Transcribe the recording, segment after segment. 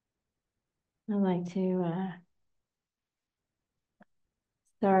I'd like to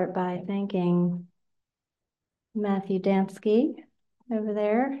start by thanking Matthew Dansky over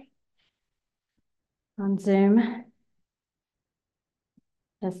there on Zoom.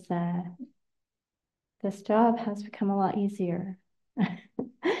 This, uh, this job has become a lot easier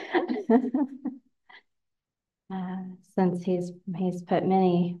since he's put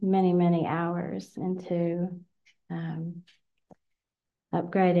many hours into um,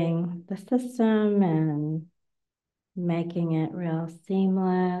 upgrading the system and making it real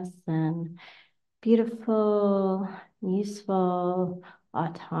seamless and beautiful, useful,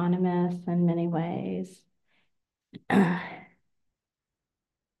 autonomous in many ways. um,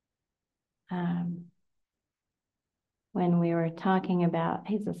 when we were talking about,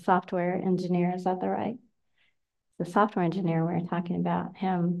 he's a software engineer, is that the right? The software engineer, we were talking about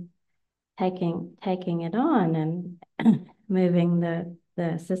him taking it on and moving the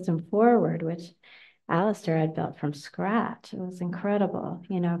system forward, which Alistair had built from scratch. It was incredible,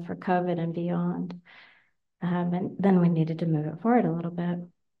 for COVID and beyond. And then we needed to move it forward a little bit.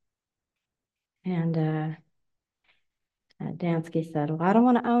 And Dansky said, well, I don't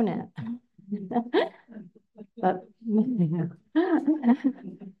want to own it. but,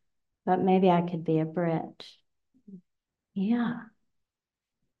 but maybe I could be a bridge. Yeah.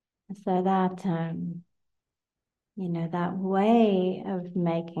 So that way of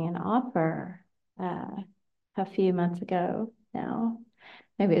making an offer a few months ago now,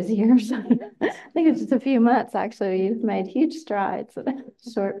 maybe it was years. I think it's just a few months, actually. You've made huge strides in a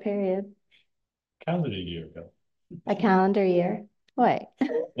short period. Calendar year ago. A calendar year. Wait.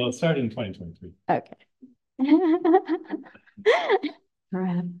 Well, it started in 2023. Okay.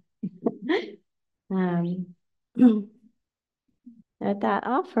 Right. Um, that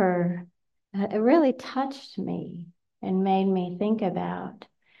offer, it really touched me and made me think about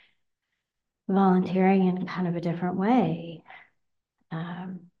volunteering in kind of a different way.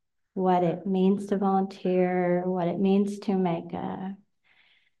 What it means to volunteer, what it means to make a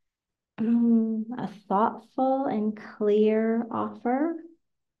thoughtful and clear offer.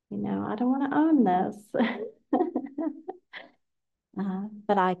 I don't want to own this,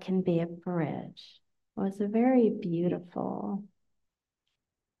 but I can be a bridge. It was a very beautiful.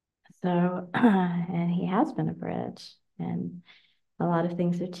 So, and he has been a bridge, and a lot of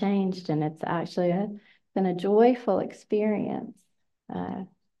things have changed, and it's actually been a joyful experience.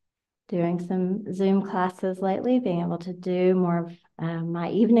 Doing some Zoom classes lately, being able to do more of my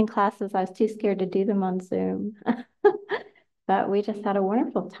evening classes. I was too scared to do them on Zoom, but we just had a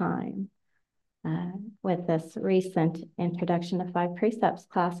wonderful time with this recent Introduction to Five Precepts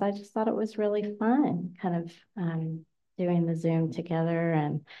class. I just thought it was really fun, kind of doing the Zoom together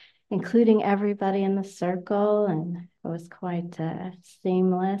and including everybody in the circle, and it was quite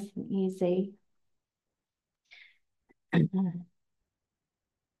seamless and easy.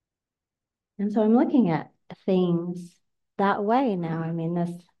 And so I'm looking at things that way now. I mean,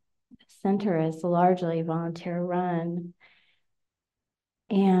 this center is largely volunteer run,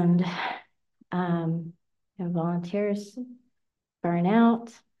 and volunteers burn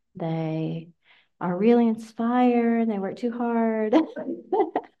out. They are really inspired. They work too hard.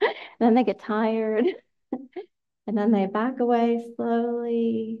 Then they get tired, and then they back away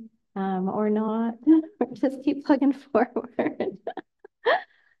slowly, or not, or just keep plugging forward.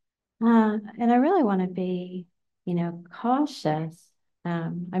 And I really want to be, cautious.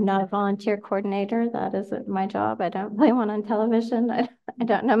 I'm not a volunteer coordinator. That isn't my job. I don't play one on television. I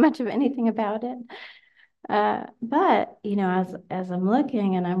don't know much of anything about it. But as I'm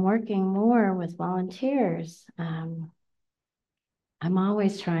looking and I'm working more with volunteers, I'm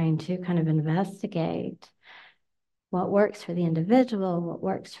always trying to kind of investigate what works for the individual, what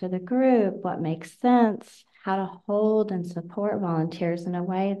works for the group, what makes sense, how to hold and support volunteers in a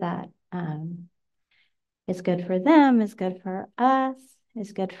way that is good for them, is good for us,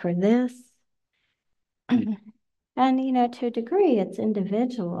 is good for this. And, to a degree, it's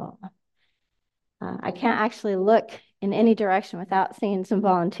individual. I can't actually look in any direction without seeing some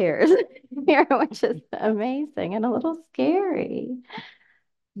volunteers here, which is amazing and a little scary.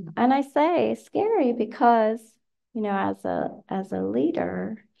 And I say scary because, as a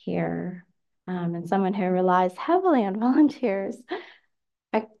leader here, and someone who relies heavily on volunteers,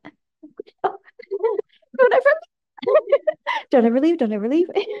 I don't ever, don't ever leave, don't ever leave,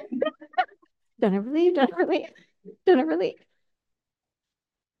 don't ever leave, don't ever leave, don't ever leave.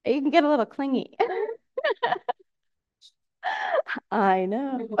 You can get a little clingy. I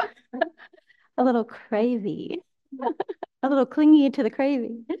know. A little crazy, a little clingy to the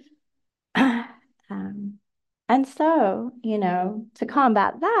crazy. And so, to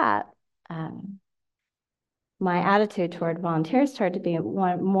combat that, my attitude toward volunteers started to be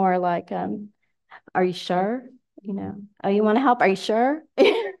one more like, are you sure? You know, oh, you want to help? Are you sure?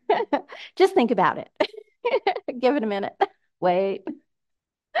 Just think about it. Give it a minute. Wait.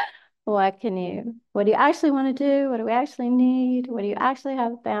 What do you actually want to do? What do we actually need? What do you actually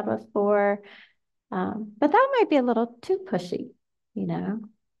have bandwidth for? But that might be a little too pushy, you know?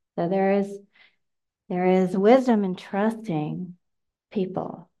 So there is wisdom in trusting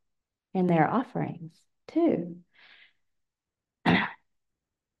people in their offerings too.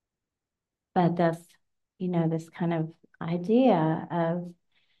 But this kind of idea of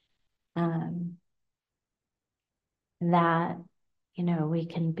um, that, we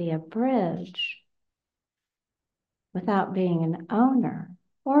can be a bridge without being an owner,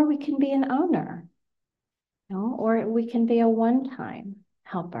 or we can be an owner, or we can be a one-time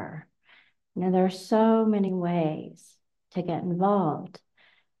helper. There are so many ways to get involved.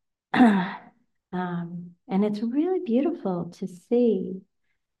 And it's really beautiful to see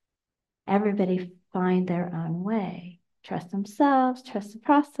everybody find their own way. Trust themselves, trust the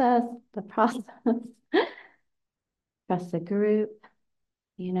process, trust the group,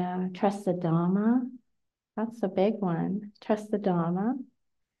 trust the Dharma. That's a big one. Trust the Dharma.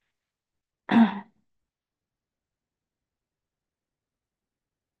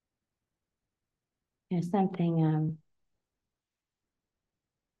 Something,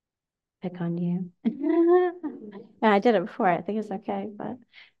 pick on you. Yeah, I did it before. I think it's okay. But,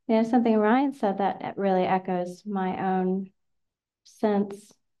 something Ryan said that really echoes my own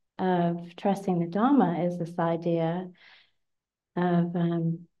sense of trusting the Dhamma is this idea of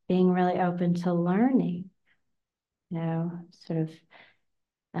being really open to learning, sort of,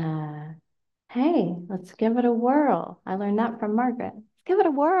 uh, hey, let's give it a whirl. I learned that from Margaret. Let's give it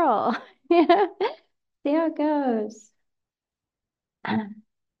a whirl. Yeah, see how it goes.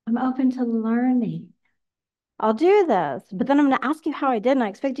 I'm open to learning. I'll do this, but then I'm going to ask you how I did, and I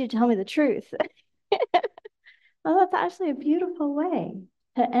expect you to tell me the truth. Well, that's actually a beautiful way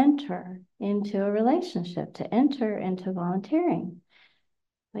to enter into a relationship, to enter into volunteering.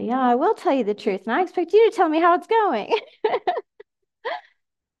 But yeah, I will tell you the truth, and I expect you to tell me how it's going.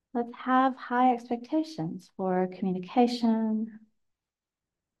 Let's have high expectations for communication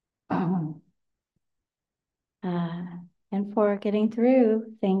and for getting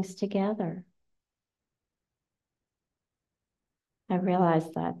through things together. I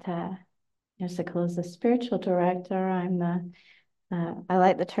realized that Nicole is the spiritual director. I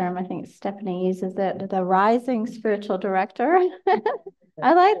like the term, I think Stephanie uses it, the rising spiritual director.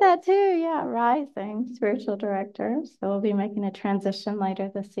 I like that too. Yeah, rising spiritual director. So we'll be making a transition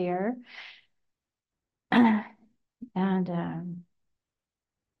later this year. And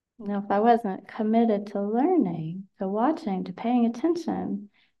if I wasn't committed to learning, to watching, to paying attention,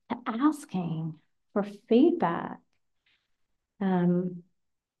 to asking for feedback,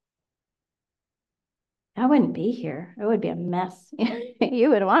 I wouldn't be here. It would be a mess.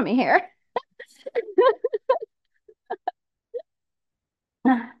 You would want me here.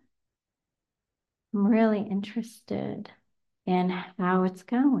 I'm really interested in how it's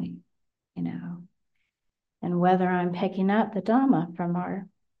going, and whether I'm picking up the Dhamma from our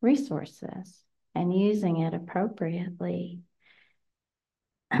resources and using it appropriately.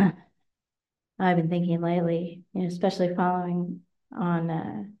 I've been thinking lately, especially following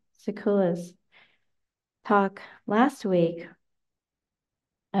on Sakula's talk last week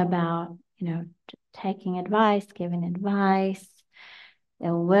about, taking advice, giving advice,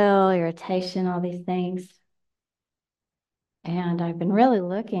 ill will, irritation, all these things. And I've been really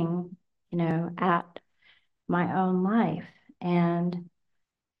looking, at my own life and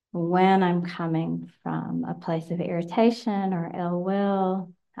when I'm coming from a place of irritation or ill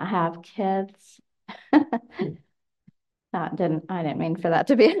will. I have kids. I didn't mean for that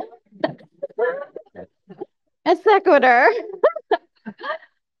to be a sequitur.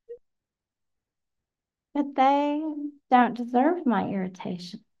 But they don't deserve my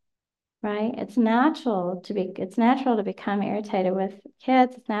irritation, right? It's natural to become irritated with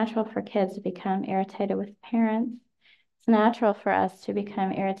kids. It's natural for kids to become irritated with parents. It's natural for us to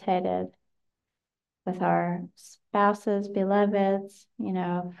become irritated with our spouses, beloveds,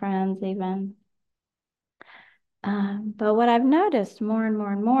 friends even. But what I've noticed more and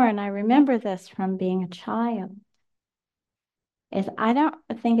more and more, and I remember this from being a child, is I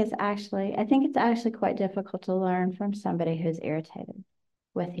think it's actually quite difficult to learn from somebody who's irritated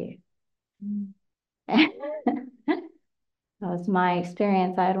with you. That was my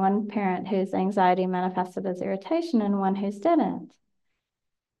experience. I had one parent whose anxiety manifested as irritation and one whose didn't.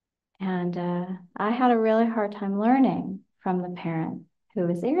 And I had a really hard time learning from the parent who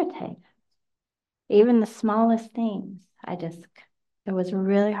was irritated. even the smallest things. It was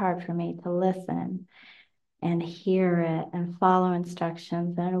really hard for me to listen and hear it and follow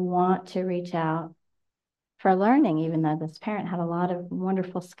instructions and want to reach out for learning, even though this parent had a lot of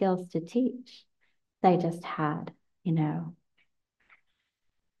wonderful skills to teach. They just had, you know,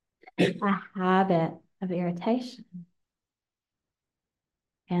 a habit of irritation.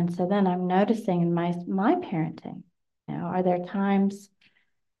 And so then I'm noticing in my parenting, are there times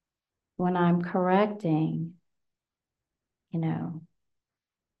when I'm correcting, you know,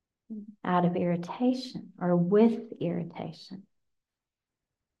 out of irritation or with irritation?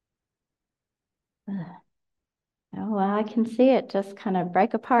 Ugh. Oh, well, I can see it just kind of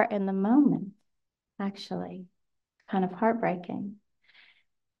break apart in the moment, actually, kind of heartbreaking.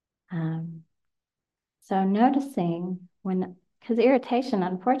 Um, so noticing when, because irritation,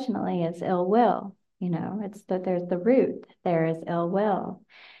 unfortunately, is ill will. It's that there's the root, there is ill will.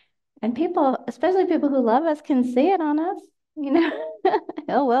 And people, especially people who love us, can see it on us.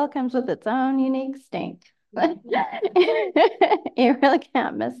 Ill will comes with its own unique stink. You really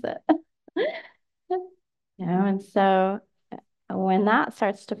can't miss it. And so when that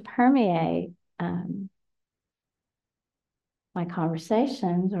starts to permeate my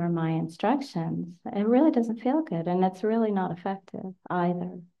conversations or my instructions, it really doesn't feel good. And it's really not effective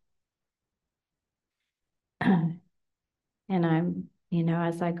either. And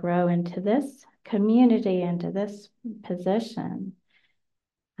as I grow into this community, into this position,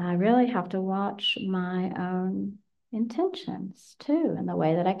 I really have to watch my own intentions too, and the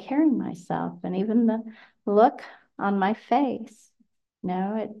way that I carry myself, and even the look on my face.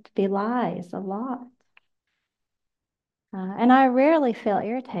 It belies a lot. And I rarely feel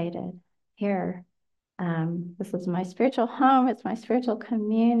irritated here. This is my spiritual home. It's my spiritual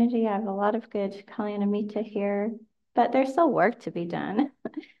community. I have a lot of good Kalyanamita here, but there's still work to be done.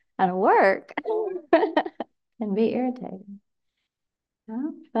 And work can be irritating.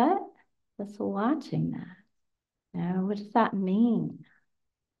 But just watching that. What does that mean?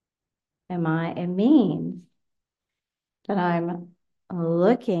 It means that I'm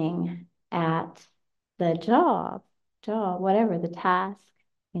looking at the job, whatever the task,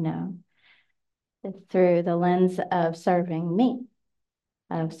 you know, through the lens of serving me,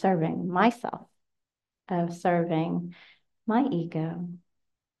 of serving myself, of serving my ego.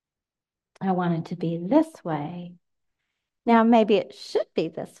 I want it to be this way. Now, maybe it should be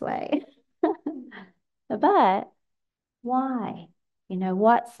this way, but why?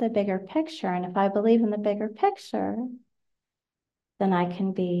 What's the bigger picture? And if I believe in the bigger picture, then I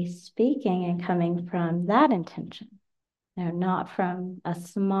can be speaking and coming from that intention, not from a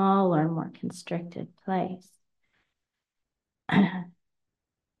smaller, more constricted place.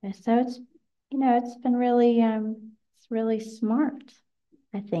 So it's been really, it's really smart,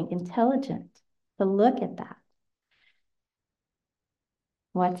 I think, intelligent to look at that.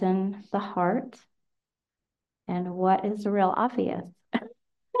 What's in the heart and what is real obvious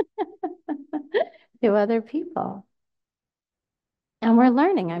to other people. And we're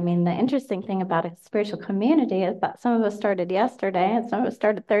learning. I mean, the interesting thing about a spiritual community is that some of us started yesterday and some of us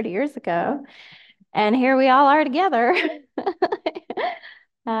started 30 years ago. And here we all are together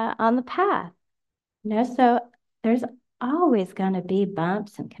on the path. So there's always going to be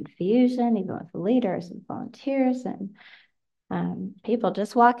bumps and confusion, even with leaders and volunteers and people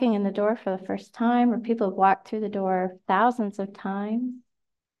just walking in the door for the first time, or people have walked through the door thousands of times.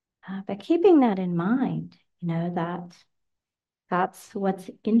 But keeping that in mind, that's what's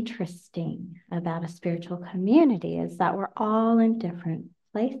interesting about a spiritual community, is that we're all in different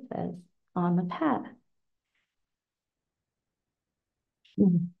places on the path.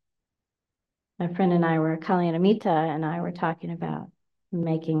 My friend and I were, Kalyanamita and I were talking about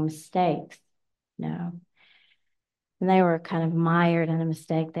making mistakes, and they were kind of mired in a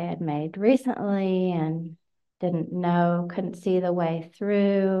mistake they had made recently and didn't know, couldn't see the way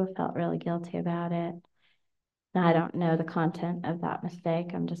through, felt really guilty about it. And I don't know the content of that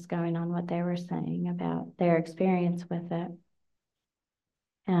mistake. I'm just going on what they were saying about their experience with it.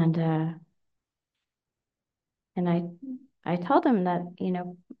 And I told them that,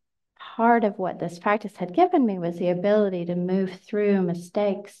 part of what this practice had given me was the ability to move through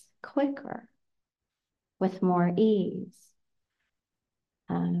mistakes quicker, with more ease.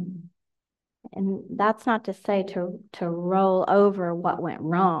 And that's not to say to roll over what went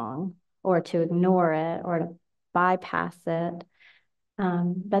wrong or to ignore it or to bypass it.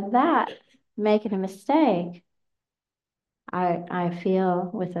 But that making a mistake, I feel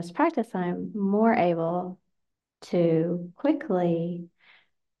with this practice, I'm more able to quickly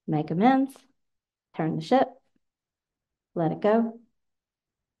make amends, turn the ship, let it go,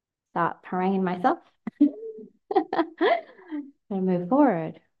 stop haranguing myself and move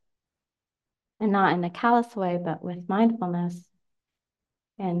forward. And not in a callous way, but with mindfulness.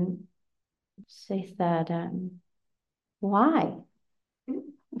 And she said, why?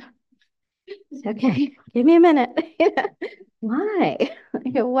 Okay, give me a minute. Why?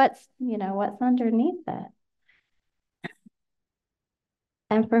 What's underneath it?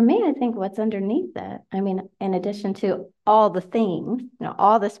 And for me, I think what's underneath it, I mean, in addition to all the things,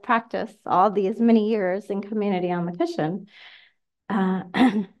 all this practice, all these many years in community on the cushion, uh,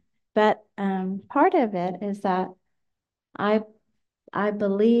 but part of it is that I I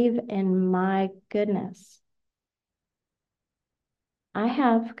believe in my goodness. I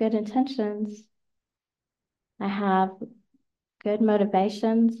have good intentions. I have good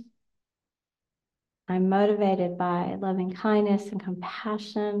motivations. I'm motivated by loving kindness and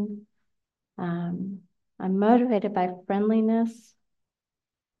compassion. Um, I'm motivated by friendliness.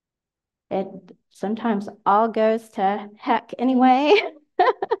 It sometimes all goes to heck anyway,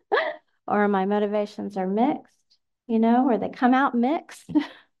 or my motivations are mixed, or they come out mixed.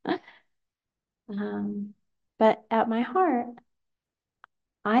 um, but at my heart,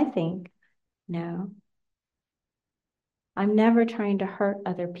 I think, no, I'm never trying to hurt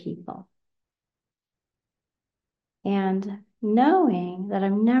other people. And knowing that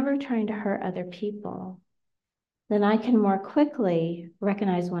I'm never trying to hurt other people, then I can more quickly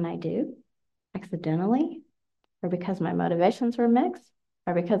recognize when I do accidentally, or because my motivations were mixed,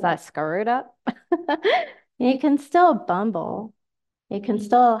 or because I screwed up. You can still bumble. You can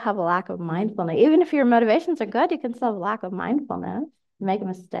still have a lack of mindfulness. Even if your motivations are good, you can still have a lack of mindfulness, make a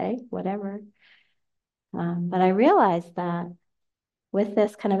mistake, whatever. But I realized that with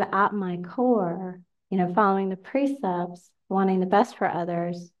this kind of at my core, following the precepts, wanting the best for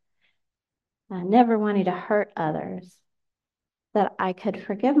others, never wanting to hurt others, that I could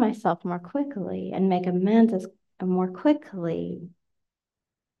forgive myself more quickly and make amends more quickly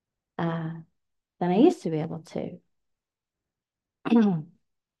uh, than I used to be able to.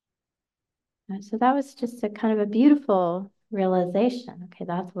 So that was just a kind of a beautiful realization. Okay,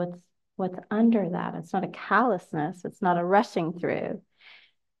 that's what's under that. It's not a callousness. It's not a rushing through.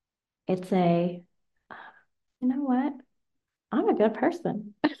 It's you know what? I'm a good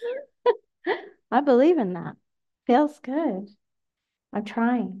person. I believe in that. Feels good. I'm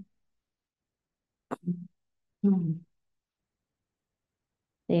trying. Mhm.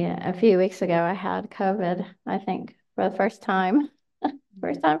 Yeah, a few weeks ago I had COVID, I think, for the first time.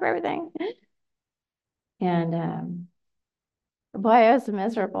 First time for everything. And boy, it was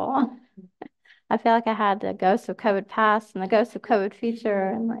miserable. I feel like I had the ghost of COVID past and the ghost of COVID future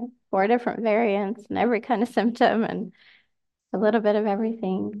and like 4 different variants and every kind of symptom and a little bit of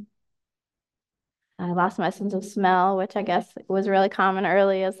everything. I lost my sense of smell, which I guess was really common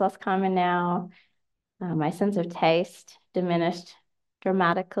early, is less common now. My sense of taste diminished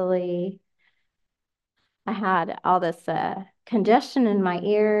dramatically. I had all this congestion in my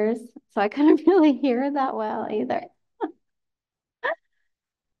ears, so I couldn't really hear that well either.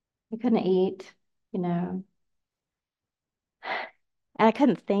 I couldn't eat, you know, and I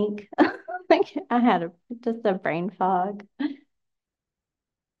couldn't think. Like I had just a brain fog.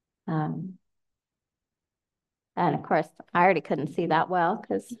 Um, and of course, I already couldn't see that well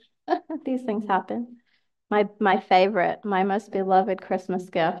because these things happen. My favorite, my most beloved Christmas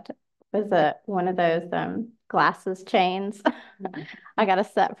gift was one of those glasses chains. I got a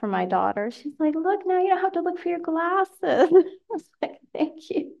set for my daughter. She's like, "Look, now you don't have to look for your glasses." I was like, "Thank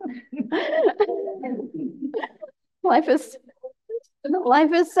you." Life is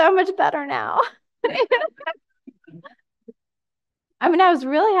life is so much better now. I mean, I was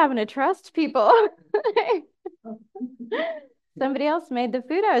really having to trust people. Somebody else made the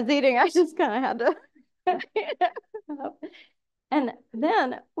food I was eating. I just kind of had to. And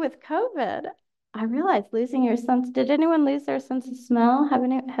then with COVID, I realized losing your sense. Did anyone lose their sense of smell?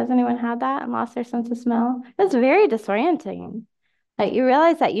 Has anyone had that and lost their sense of smell? It's very disorienting. Like you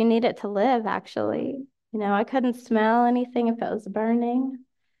realize that you need it to live, actually. I couldn't smell anything if it was burning.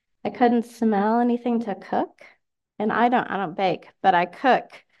 I couldn't smell anything to cook. And I don't bake, but I cook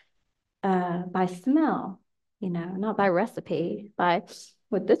by smell, not by recipe, by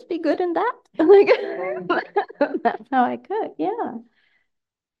would this be good in that? Like that's how I cook, yeah.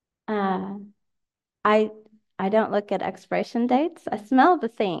 Uh, I I don't look at expiration dates. I smell the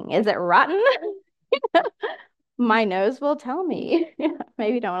thing. Is it rotten? My nose will tell me.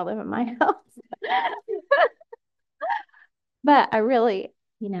 Maybe don't want to live in my house. But I really,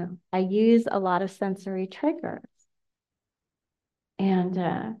 I use a lot of sensory triggers. And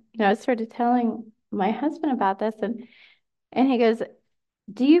I was sort of telling my husband about this and he goes,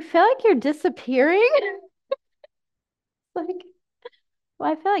 do you feel like you're disappearing? Like,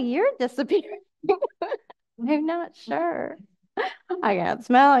 well, I feel like you're disappearing. I'm not sure. I can't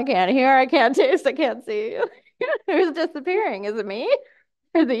smell, I can't hear, I can't taste, I can't see. Who's disappearing? Is it me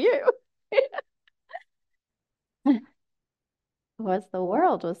or is it you? Was the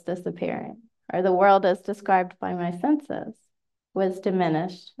world was disappearing, or the world as described by my senses was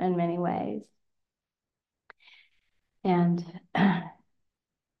diminished in many ways. And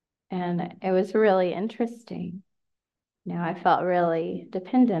and it was really interesting. I felt really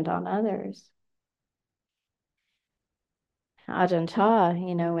dependent on others. Ajahn Chah,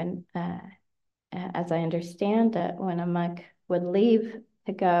 when as I understand it, when a monk would leave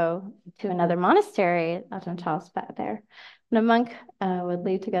to go to another monastery, Ajahn Chah's back there. When a monk would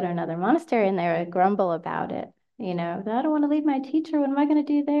leave to go to another monastery and they would grumble about it, I don't want to leave my teacher. What am I going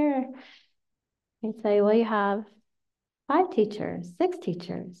to do there? He'd say, well, you have 5 teachers, 6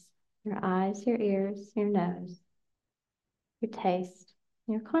 teachers, your eyes, your ears, your nose, your taste,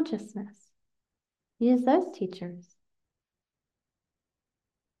 your consciousness. Use those teachers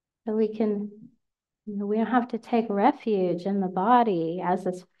so we don't have to take refuge in the body as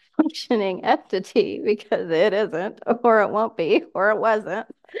this functioning entity because it isn't, or it won't be, or it wasn't.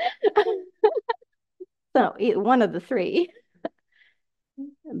 So one of the three.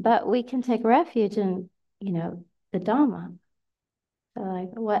 But we can take refuge in, the Dhamma. So like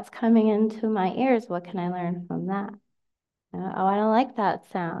what's coming into my ears, what can I learn from that? Oh, I don't like that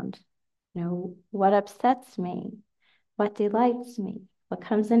sound. What upsets me? What delights me? What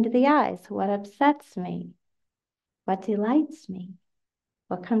comes into the eyes? What upsets me? What delights me?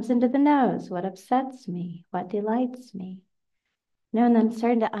 What comes into the nose? What upsets me? What delights me? And then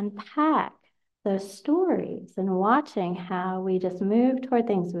starting to unpack those stories and watching how we just move toward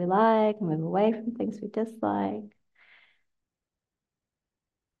things we like, move away from things we dislike.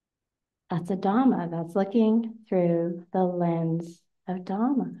 That's a Dhamma. That's looking through the lens of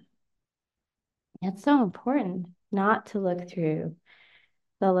Dhamma. It's so important not to look through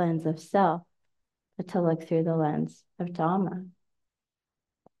the lens of self, but to look through the lens of Dhamma.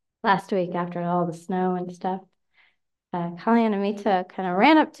 Last week, after all the snow and stuff, Kalyan and Mita kind of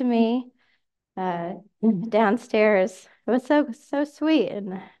ran up to me downstairs. It was so sweet.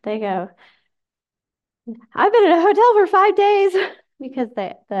 And they go, I've been in a hotel for 5 days because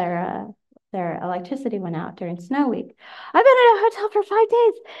their electricity went out during snow week. I've been in a hotel for 5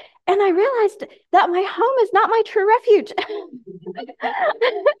 days and I realized that my home is not my true refuge.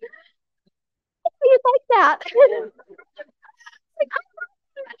 You like that?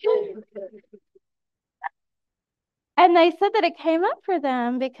 And they said that it came up for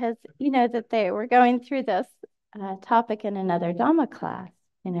them because, that they were going through this topic in another Dhamma class,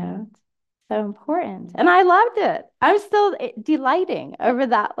 it's so important. And I loved it. I'm still delighting over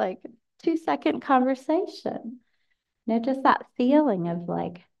that like 2-second conversation, just that feeling of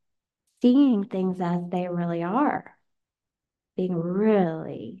like seeing things as they really are, being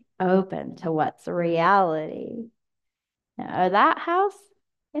really open to what's reality. That house,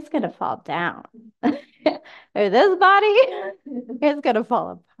 it's going to fall down. Or this body, it's going to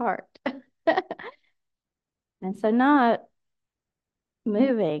fall apart. And so, not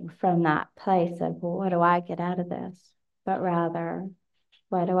moving from that place of, well, what do I get out of this? But rather,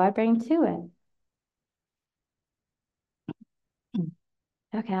 what do I bring to it?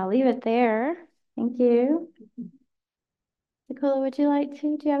 Okay, I'll leave it there. Thank you. Nicola, do you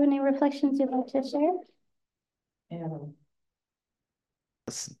have any reflections you'd like to share? Yeah.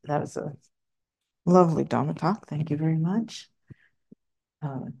 That was a lovely Dhamma talk. Thank you very much.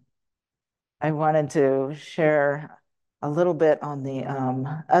 I wanted to share a little bit on the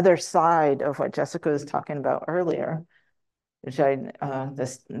other side of what Jessica was talking about earlier, which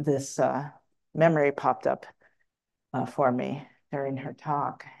this memory popped up for me during her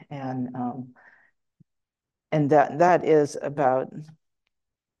talk, and that is about,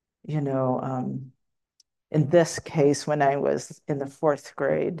 in this case, when I was in the 4th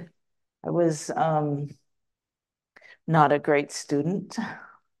grade, I was not a great student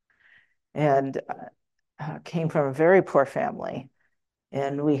and came from a very poor family.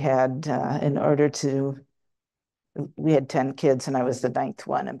 And we had, we had 10 kids and I was the 9th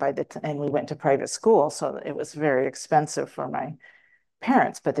one. And we went to private school. So it was very expensive for my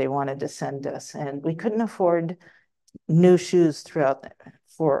parents, but they wanted to send us. And we couldn't afford new shoes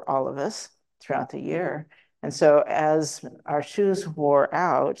for all of us throughout the year. And so as our shoes wore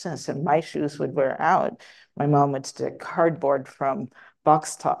out, and so my shoes would wear out, my mom would stick cardboard from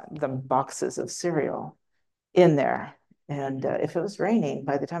the boxes of cereal in there. And if it was raining,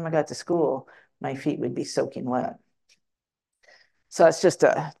 by the time I got to school, my feet would be soaking wet. So it's just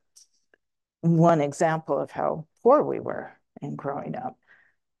one example of how poor we were in growing up.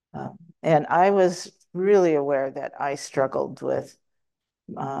 And I was really aware that I struggled with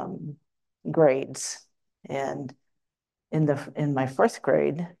um, grades. And in my fourth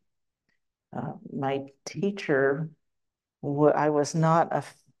grade, my teacher, I was not a,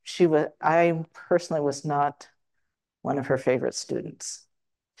 she was, I personally was not one of her favorite students.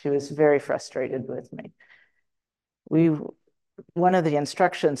 She was very frustrated with me. We, one of the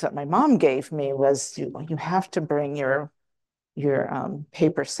instructions that my mom gave me was you have to bring your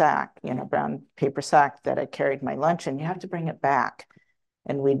paper sack, brown paper sack that I carried my lunch in. You have to bring it back.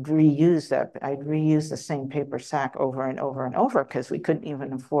 And we'd reuse that. I'd reuse the same paper sack over and over and over because we couldn't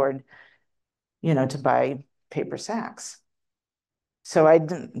even afford, to buy paper sacks. So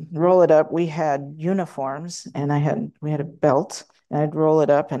I'd roll it up. We had uniforms and we had a belt and I'd roll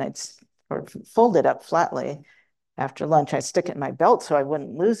it up and or fold it up flatly after lunch. I'd stick it in my belt so I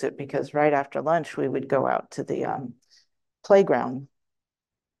wouldn't lose it because right after lunch we would go out to the playground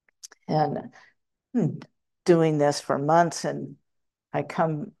and doing this for months. And I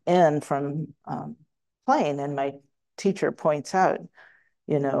come in from playing and my teacher points out,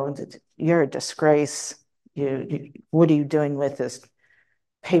 that you're a disgrace. What are you doing with this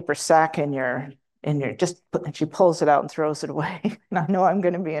paper sack and she pulls it out and throws it away. And I know I'm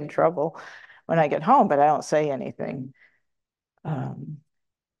going to be in trouble when I get home, but I don't say anything. And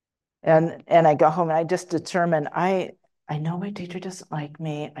I go home and I just determine I know my teacher doesn't like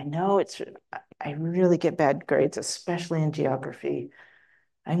me. I know I really get bad grades, especially in geography.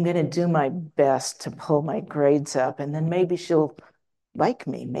 I'm going to do my best to pull my grades up, and then maybe she'll like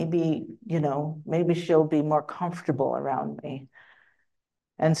me. Maybe she'll be more comfortable around me.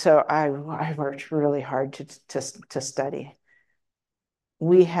 And so I worked really hard to study.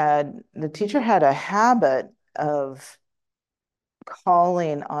 The teacher had a habit of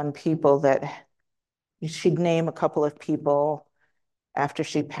calling on people that she'd name a couple of people after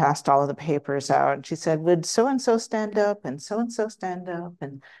she passed all of the papers out. And she said, would so-and-so stand up and so-and-so stand up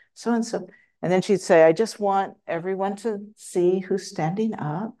and so-and-so. And then she'd say, I just want everyone to see who's standing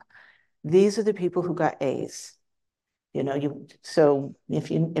up. These are the people who got A's. So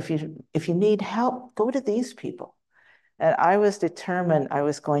if you need help, go to these people. And I was determined I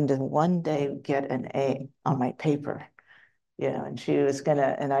was going to one day get an A on my paper, and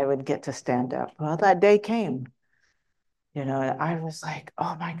and I would get to stand up. Well, that day came, and I was like,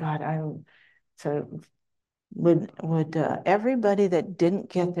 oh my God, so would everybody that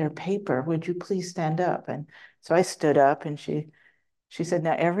didn't get their paper, would you please stand up? And so I stood up and she said,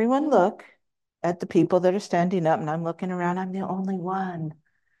 now everyone look at the people that are standing up. And I'm looking around, I'm the only one.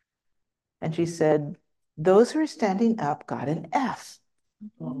 And she said, those who are standing up got an F.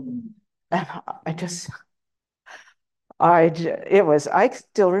 And I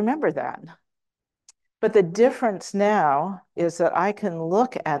still remember that. But the difference now is that I can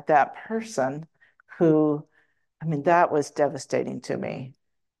look at that person that was devastating to me.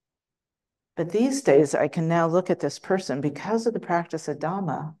 But these days, I can now look at this person because of the practice of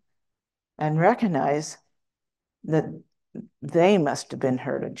Dhamma and recognize that they must have been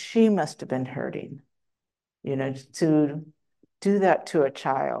hurting. She must have been hurting. To do that to a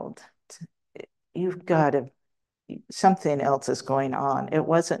child, you've got to, something else is going on. It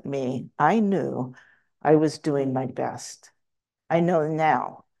wasn't me. I knew I was doing my best. I know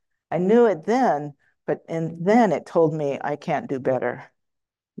now. I knew it then, and then it told me I can't do better.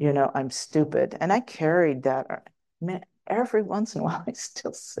 I'm stupid. And I carried that. Every once in a while, I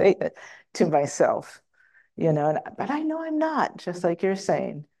still say it to myself, but I know I'm not, just like you're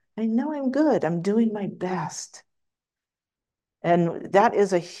saying. I know I'm good. I'm doing my best. And that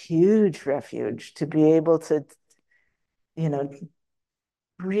is a huge refuge to be able to,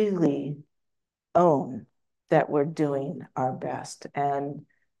 really own that we're doing our best. And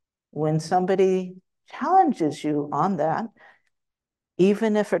when somebody challenges you on that,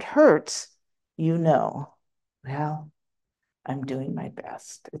 even if it hurts, well, I'm doing my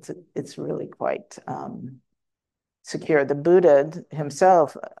best. It's really quite secure. The Buddha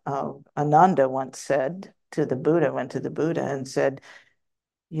himself, Ananda once said to the Buddha, went to the Buddha and said,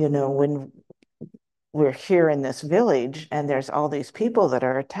 when we're here in this village and there's all these people that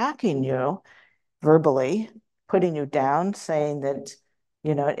are attacking you verbally, putting you down, saying that,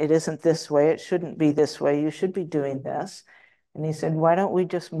 it isn't this way, it shouldn't be this way, you should be doing this. And he said, why don't we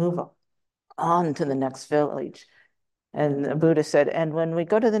just move on to the next village? And the Buddha said, and when we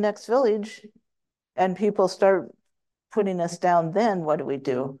go to the next village and people start putting us down, then what do we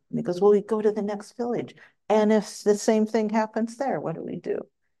do? And he goes, well, we go to the next village. And if the same thing happens there, what do we do?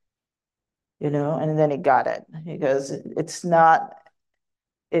 And then he got it. He goes, it's not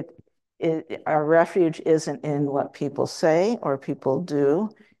our refuge isn't in what people say or people do.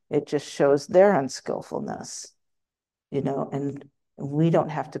 It just shows their unskillfulness, and we don't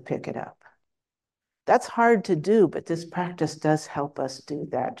have to pick it up. That's hard to do, but this practice does help us do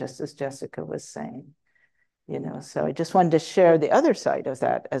that, just as Jessica was saying. So I just wanted to share the other side of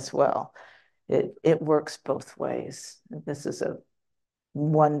that as well. It works both ways. This is a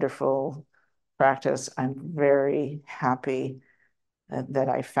wonderful practice. I'm very happy that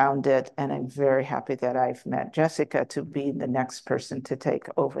I found it, and I'm very happy that I've met Jessica to be the next person to take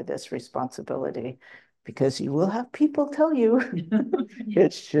over this responsibility, because you will have people tell you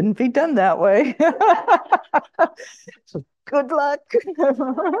it shouldn't be done that way. So good luck.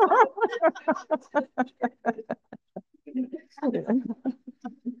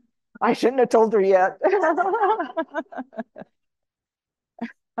 I shouldn't have told her yet.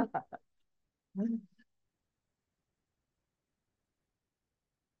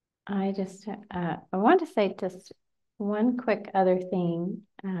 I want to say just one quick other thing.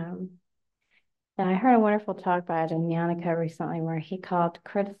 And I heard a wonderful talk by Ajahn Yanaka recently where he called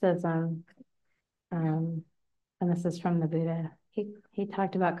criticism, and this is from the Buddha. He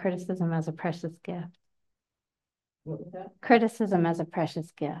talked about criticism as a precious gift. What was that? Criticism as a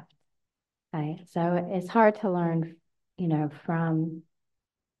precious gift. Right. So it's hard to learn, from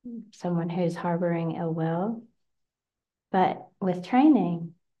someone who's harboring ill will. But with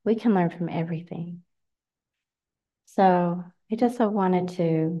training, we can learn from everything. So I just wanted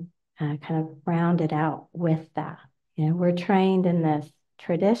to kind of round it out with that. We're trained in this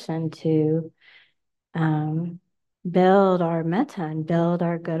tradition to build our metta and build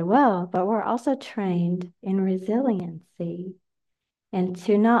our goodwill, but we're also trained in resiliency and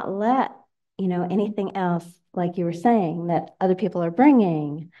to not let, anything else, like you were saying, that other people are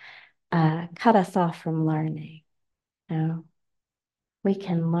bringing, cut us off from learning. We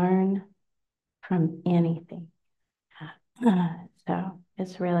can learn from anything. So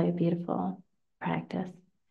it's really a beautiful practice.